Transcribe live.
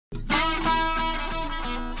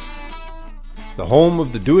the home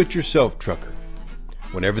of the do-it-yourself trucker.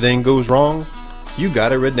 When everything goes wrong, you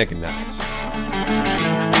gotta Redneckanize.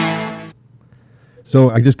 So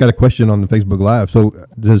I just got a question on the Facebook Live. So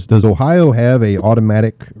does Ohio have a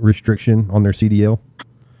automatic restriction on their CDL?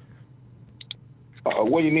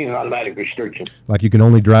 What do you mean an automatic restriction? Like you can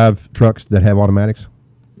only drive trucks that have automatics?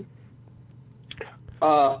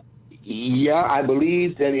 Yeah, I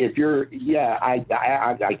believe that if you're, I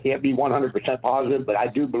can't be 100% positive, but I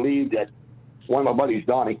do believe that one of my buddies,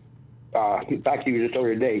 Donnie, in fact, he was just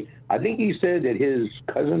over today, I think he said that his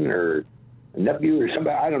cousin or nephew or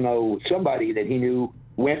somebody, I don't know, somebody that he knew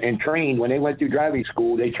went and trained. When they went through driving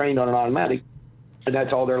school, they trained on an automatic, and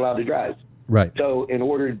that's all they're allowed to drive. Right. So in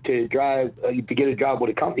order to drive, to get a job with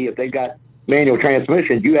a company, if they've got manual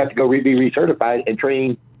transmissions, you have to go be recertified and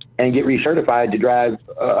train and get recertified to drive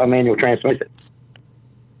a manual transmission.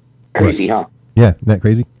 Crazy, right. Huh? Yeah, isn't that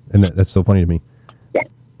crazy? And that's so funny to me. Yeah.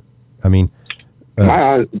 I mean,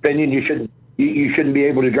 my opinion, you shouldn't be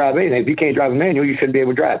able to drive anything. If you can't drive a manual, you shouldn't be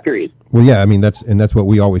able to drive, period. Well, yeah, I mean, that's what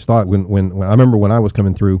we always thought. When I remember when I was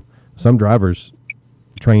coming through, some drivers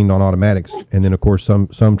trained on automatics, and then of course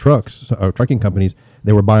some trucking companies,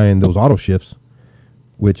 they were buying those auto shifts,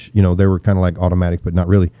 which they were kind of like automatic but not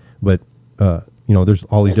really. But there's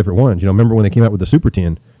all these different ones. Remember when they came out with the Super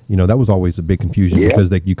 10? That was always a big confusion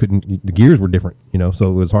because the gears were different.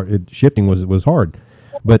 So it was hard. Shifting was hard.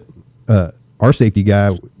 But our safety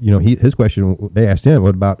guy, his question, they asked him,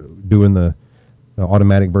 what about doing the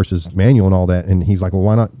automatic versus manual and all that? And he's like, well,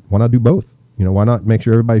 why not do both? Why not make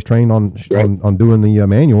sure everybody's trained on doing the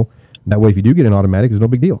manual? That way, if you do get an automatic, it's no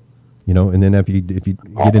big deal. And then if you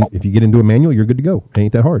get into a manual, you're good to go. It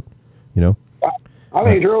ain't that hard. I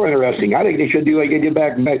think it's real interesting. I think they should do like they did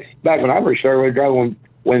back when I first started driving.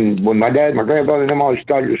 When my dad, my grandfather, and them all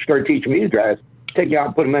started teaching me to drive. Take you out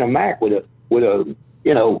and put them in a Mac with a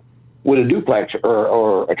duplex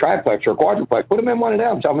or a triplex or a quadruplex. Put them in one of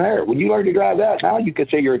them. Tell them there. When you learn to drive that, now you could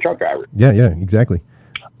say you're a truck driver. Yeah, exactly.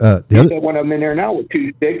 One of them in there now with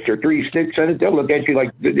 2 sticks or 3 sticks in it, they'll look at you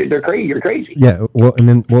like they're crazy. You're crazy. Yeah,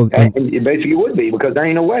 and basically you would be, because there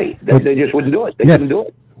ain't no way. They just wouldn't do it. They couldn't do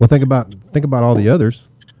it. Well, think about all the others.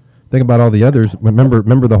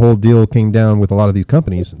 Remember the whole deal came down with a lot of these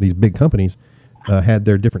companies. These big companies had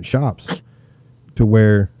their different shops to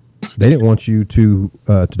where they didn't want you to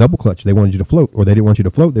double clutch. They wanted you to float, or they didn't want you to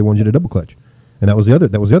float. They wanted you to double clutch. And that was the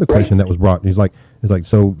other question that was brought. He's like,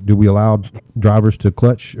 so do we allow drivers to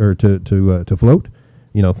clutch or to float?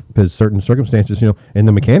 Because certain circumstances, and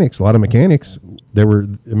the mechanics, a lot of mechanics,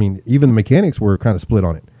 even the mechanics were kind of split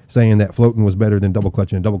on it, saying that floating was better than double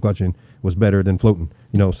clutching and double clutching was better than floating.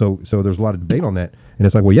 So there's a lot of debate on that. And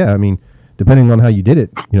it's like, well, yeah, depending on how you did it,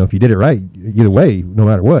 if you did it right, either way, no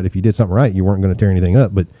matter what, if you did something right, you weren't going to tear anything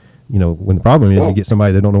up. But when the problem is you get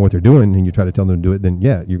somebody that don't know what they're doing and you try to tell them to do it, then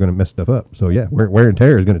yeah, you're going to mess stuff up. So yeah, wear and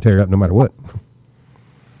tear is going to tear up no matter what.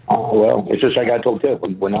 Oh, well, it's just like I told Tiff.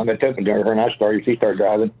 When I met Tiff and her and I started, she started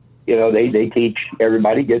driving, they teach,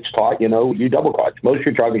 everybody gets taught, you double clutch. Most of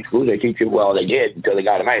your driving schools, they teach you, well, they did until they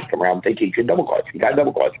got a match come around, they teach you double clutch. You got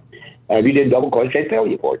double clutch. And if you didn't double clutch, they fail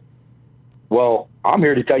you for it. Well, I'm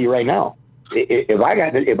here to tell you right now, if I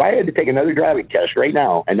had to take another driving test right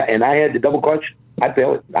now and I had to double clutch, I'd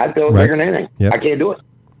fail it. I'd fail it bigger than anything. Yep. I can't do it.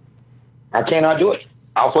 I cannot do it.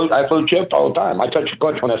 I float shift all the time. I touch the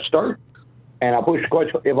clutch when I start, and I push the clutch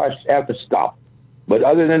if I have to stop. But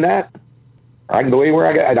other than that, I can go anywhere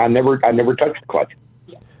I never touch the clutch.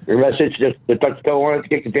 Unless it's just to touch the toe on it to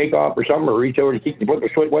kick the take off or something, or reach over to keep the foot or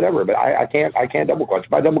foot, whatever. But I can't double clutch.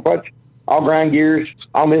 If I double clutch, I'll grind gears.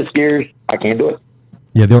 I'll miss gears. I can't do it.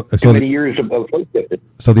 Yeah, too many years of float shifting.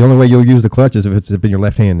 So the only way you'll use the clutch is if it's in your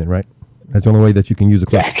left hand, then, right? That's the only way that you can use the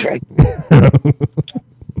clutch. That's right.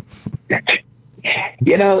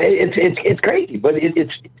 It's crazy, but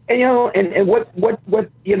it's and what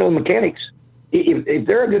mechanics. If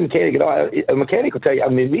they're a good mechanic at all, a mechanic will tell you.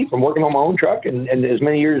 Me from working on my own truck and as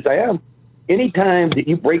many years as I am, anytime that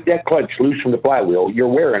you break that clutch loose from the flywheel, you're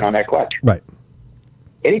wearing on that clutch. Right.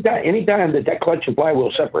 Anytime that clutch and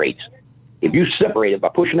flywheel separates, if you separate it by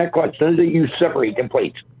pushing that clutch, as soon as you separate them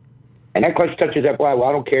plates, and that clutch touches that flywheel,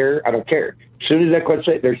 I don't care. As soon as that clutch,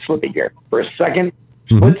 there's slippage there. For a second,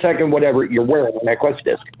 split second, whatever, you're wearing on that clutch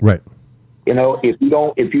disc. Right. If you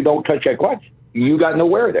don't touch that clutch, you got no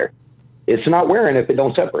wear there. It's not wearing if it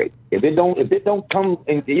don't separate. If it don't come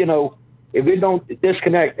and if it don't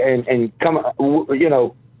disconnect and come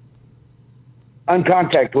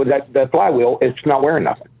uncontact with that flywheel, it's not wearing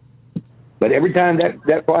nothing. But every time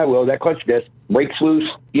that flywheel, that clutch disc breaks loose,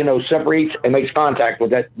 separates and makes contact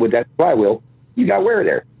with that flywheel, you got wear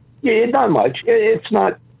there. Yeah, it's not much. It's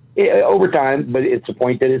not over time, but it's the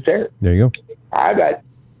point that it's there. There you go. I've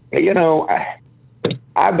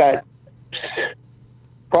got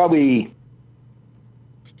probably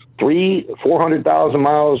 400,000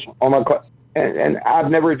 miles on my clutch, and I've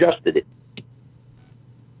never adjusted it.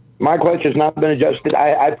 My clutch has not been adjusted.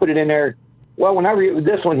 I put it in there. Well, when I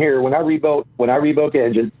rebuilt the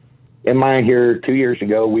engine in mine here 2 years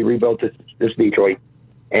ago, we rebuilt this Detroit,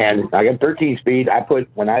 and I got 13 speed.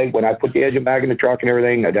 When I put the engine back in the truck and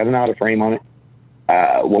everything, I done an auto frame on it.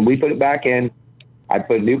 When we put it back in, I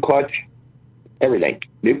put new clutch, everything,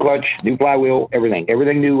 new clutch, new flywheel, everything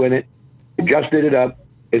new in it. Adjusted it up.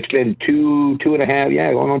 It's been going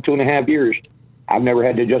on 2.5 years. I've never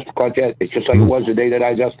had to adjust the clutch yet. It's just like it was the day that I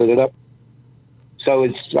adjusted it up. So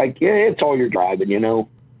it's like, it's all you're driving, You want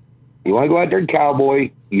to go out there and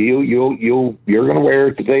cowboy, you're going to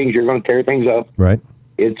wear the things, you're going to tear things up. Right.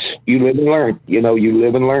 It's, you live and learn, you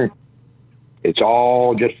live and learn. It's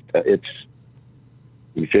all just,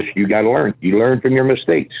 you got to learn. You learn from your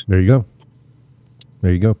mistakes. There you go.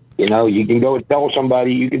 You can go and tell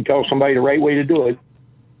somebody the right way to do it,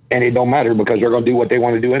 and it don't matter because they're going to do what they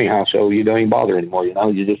want to do anyhow. So you don't even bother anymore.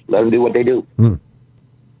 You just let them do what they do.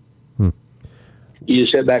 You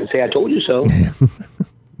just sit back and say, "I told you so."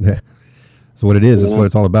 Yeah. So what it is, that's what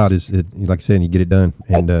it's all about. Is it, like I said, you get it done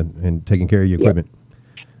and taking care of your equipment.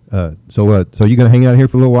 So you gonna hang out here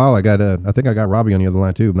for a little while? I think I got Robbie on the other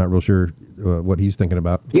line too. I'm not real sure what he's thinking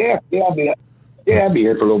about. Yeah, I'll be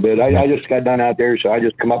here for a little bit. I just got done out there, so I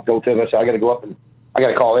just come up to Tiff. So I got to go up and I got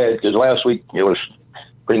to call Ed because last week it was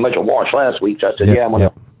pretty much a wash last week. So I said, I'm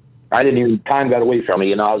gonna. I didn't even, time got away from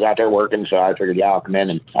me. I was out there working, so I figured, I'll come in,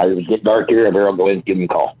 and it was getting dark here. I better go in and give him a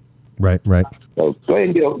call. Right. So go ahead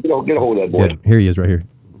and get a hold of that boy. Yeah, here he is, right here.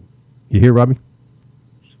 You here, Robbie?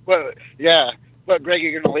 Well, yeah. But Greg,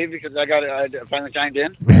 you're gonna leave because I finally chimed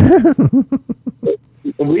in.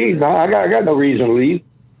 Leave? No, I got no reason to leave.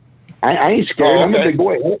 I ain't scared. I'm a big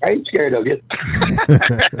boy. I ain't scared of you.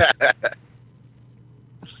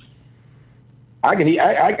 I can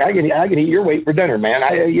eat your weight for dinner, man.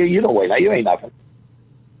 You don't weigh that. You ain't nothing.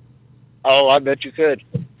 Oh, I bet you could.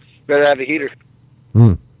 Better have a heater.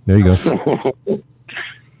 There you go.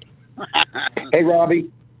 Hey, Robbie,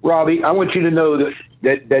 I want you to know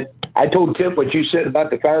that I told Tiff what you said about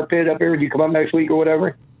the fire pit up here when you come up next week or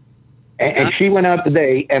whatever. And she went out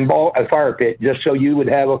today and bought a fire pit just so you would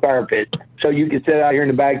have a fire pit, so you could sit out here in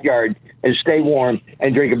the backyard and stay warm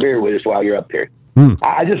and drink a beer with us while you're up there.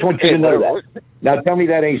 I just want you to know that. Now tell me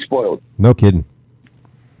that ain't spoiled. No kidding.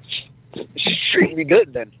 Treat me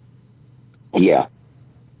good then. Yeah.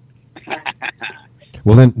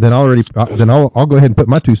 Well then I'll go ahead and put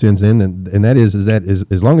my 2 cents in, and that is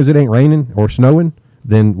as long as it ain't raining or snowing,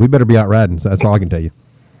 then we better be out riding. So that's all I can tell you.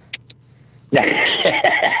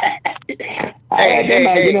 Hey,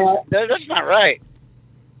 that's not right.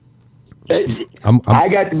 I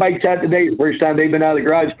got the bikes out today. The first time they've been out of the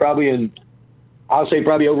garage probably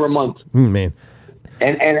over a month. Man.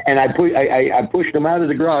 And I pushed them out of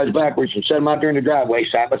the garage backwards and set them out there in the driveway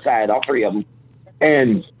side by side, all 3 of them.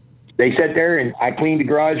 And they sat there, and I cleaned the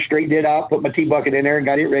garage, straightened it out, put my T-bucket in there, and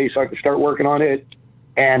got it ready so I could start working on it.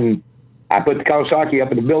 And I put the Kawasaki up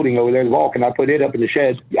in the building over there, the Vulcan. I put it up in the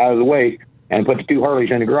shed out of the way and put the 2 Harleys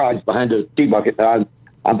in the garage behind the T-bucket.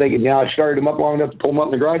 I'm thinking, I started them up long enough to pull them up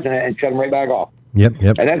in the garage and shut them right back off. Yep.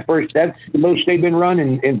 And that's the most they've been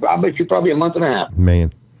running in I bet you probably a month and a half.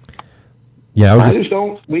 Man. Yeah,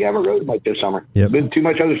 we haven't rode much this summer. Yep. There's been too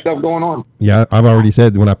much other stuff going on. Yeah, I've already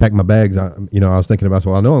said when I packed my bags, I was thinking about,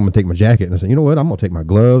 I know I'm going to take my jacket. And I said, you know what, I'm going to take my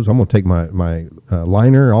gloves. I'm going to take my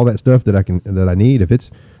liner, all that stuff that I need. If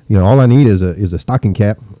it's, all I need is a stocking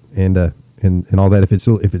cap and all that.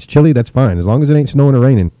 If it's chilly, that's fine. As long as it ain't snowing or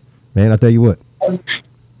raining, man, I'll tell you what.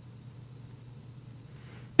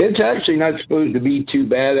 It's actually not supposed to be too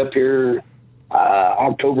bad up here.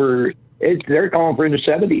 October, they're calling for in the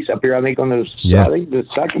 70s up here. I think I think the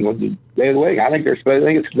second one, the day of the week. I think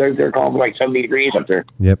they're calling for like 70 degrees up there.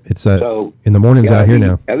 Yep, it's so in the mornings out here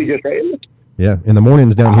now. Have we just raised? Yeah, in the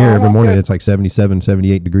mornings down here every morning it's like 77,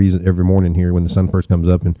 78 degrees every morning here when the sun first comes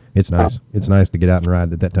up, and it's nice. It's nice to get out and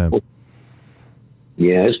ride at that time.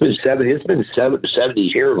 Yeah, it's been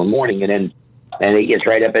 70s here in the morning, and it gets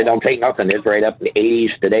right up. It don't take nothing. It's right up in the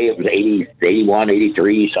 80s. Today it was 80, 81,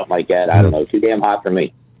 83, something like that. I don't know. Too damn hot for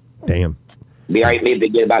me. Damn. Be all right, maybe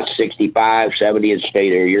get about 65, 70 and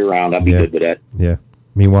stay there year round. I'd be good with that. Yeah.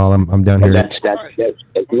 Meanwhile, I'm down here. That's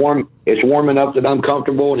warm. It's warm enough that I'm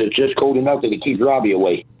comfortable, and it's just cold enough that it keeps Robbie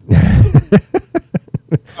away.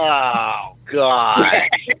 Oh God!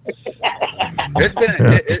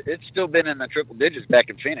 It's still been in the triple digits back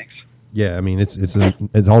in Phoenix. Yeah, I mean, it's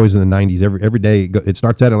always in the 90s. Every day it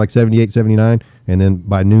starts out at like 78, 79, and then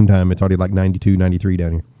by noontime it's already like 92, 93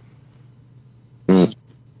 down here. Mm.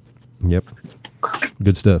 Yep.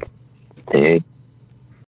 Good stuff. Hey.